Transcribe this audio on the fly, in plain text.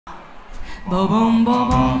Ba-bum,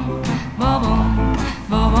 ba-bum, ba-bum,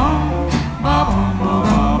 ba-bum, ba-bum,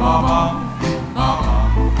 ba-bum, ba-bum,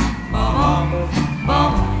 ba-bum,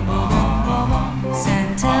 ba-bum, ba-bum.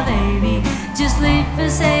 Santa baby, just leave a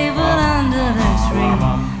sable under the tree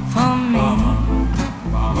for me.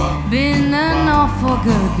 Been an awful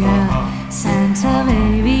good girl, Santa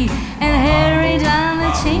baby, and hurry down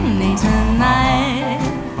the chimney tonight.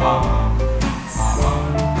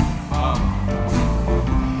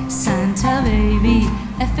 Santa baby,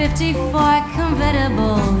 a 54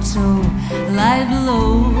 convertible to light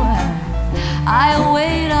blue. I'll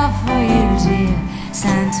wait up for you, dear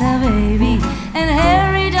Santa baby, and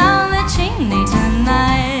hurry down the chimney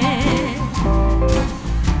tonight.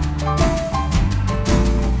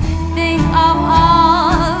 Think of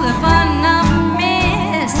all the fun I've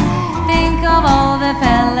missed. Think of all the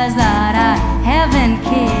fellas that I haven't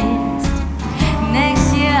kissed. Next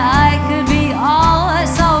year I could be all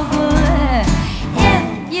so good if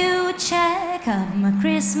you check up my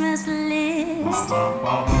Christmas list.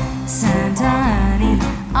 Santa honey,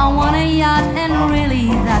 I want a yacht, and really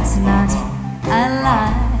that's not a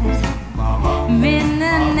lot. Been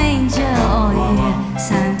an angel all year,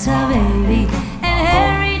 Santa baby, and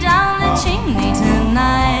hurry down the chimney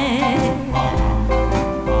tonight.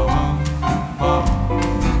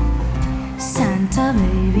 Santa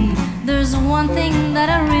baby, there's one thing that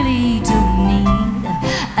I really do need,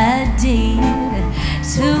 a deed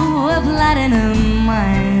to a platinum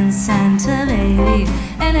mine, Santa baby,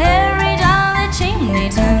 and hurry down the chimney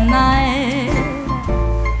tonight.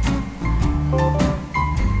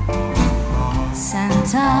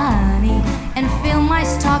 Santa honey, and fill my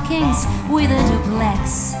stockings with a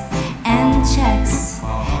duplex and checks.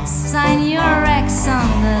 Sign your ex on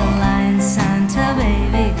the line, Santa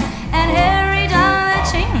baby, and hurry down the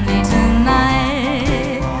chimney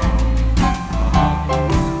tonight.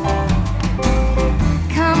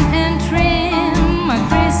 Come and trim my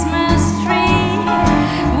Christmas tree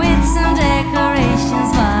with some decorations,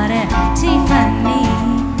 but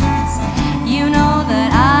Tiffany's. You know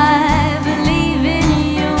that I believe in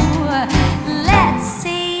you. Let's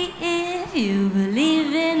see if you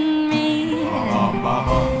believe in me.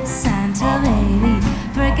 Santa baby,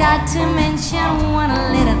 forgot to mention one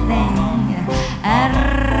little thing, a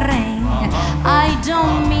ring. I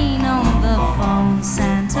don't mean on the phone,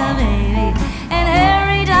 Santa baby, and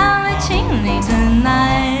hurry down the chimney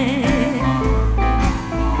tonight.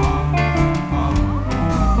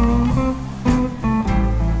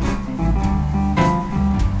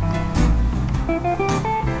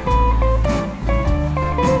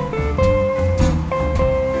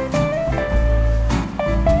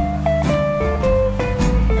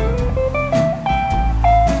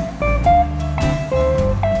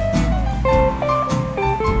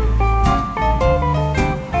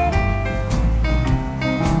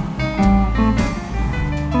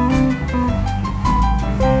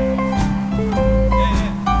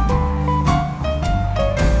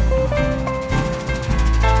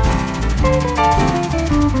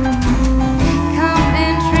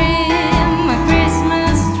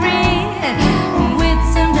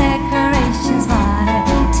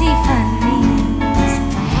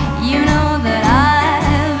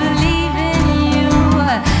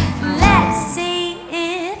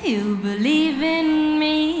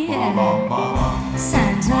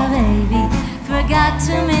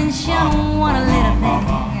 To mention one little thing,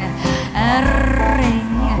 a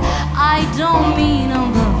ring. I don't mean on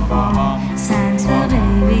the phone, Santa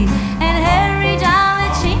baby, and hurry down the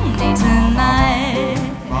chimney tonight.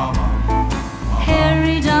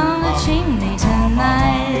 Hurry down the chimney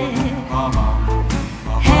tonight.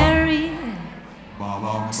 Hurry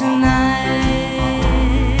tonight.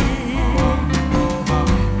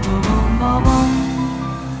 Ba-bum.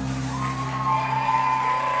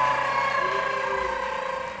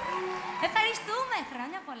 Ευχαριστούμε,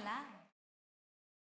 χρόνια πολλά.